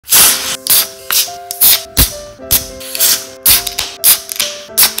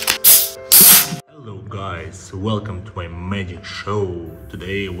guys, welcome to my magic show.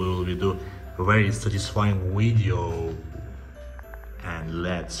 Today we will do a very satisfying video. And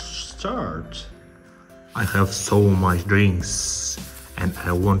let's start. I have so much drinks and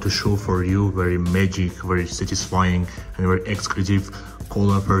I want to show for you very magic, very satisfying and very exclusive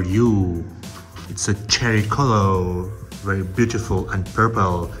cola for you. It's a cherry cola, very beautiful and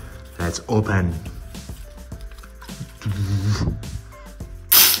purple. Let's open.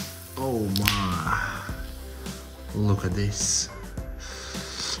 Oh my, look at this.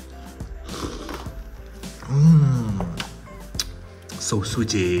 So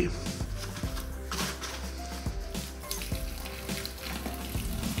sweety.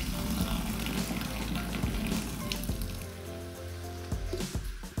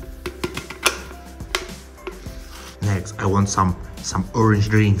 Next, I want some orange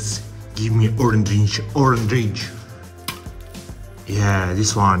drinks. Give me orange. Yeah,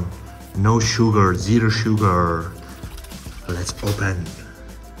 this one. No sugar, zero sugar. Let's open.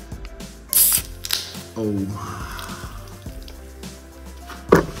 Oh my.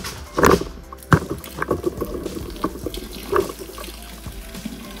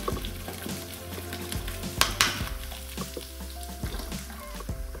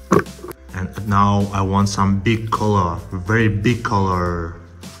 And now I want some big color, very big color.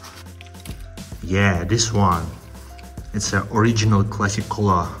 Yeah, this one. It's an original classic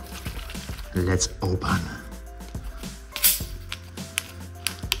cola. Let's open.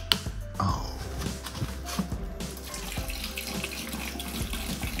 Oh.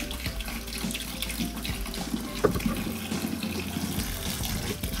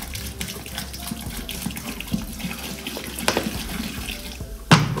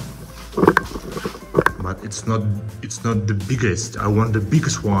 But it's not the biggest. I want the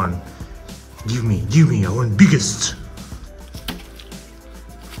biggest one. Give me, I want biggest.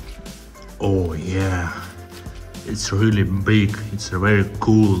 Oh yeah, it's really big, it's very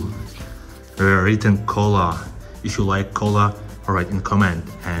cool. Written cola. If you like cola, write in comment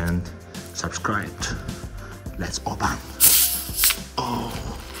and subscribe. Let's open. Oh.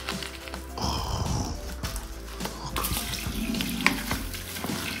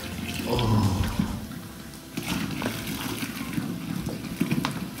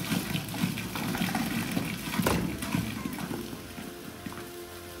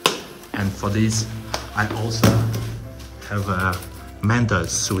 And for this, I also have a Mentos,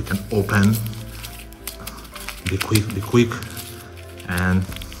 so we can open. Be quick, and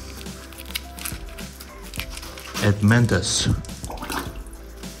add Mentos.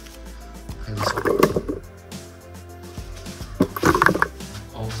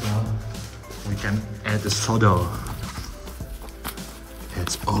 Also, we can add the soda.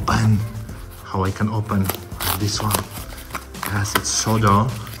 Let's open. How I can open this one? Yes, it's soda.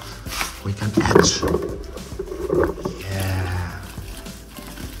 We can add. Yeah.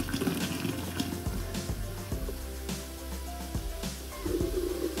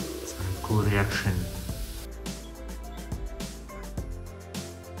 It's a cool reaction.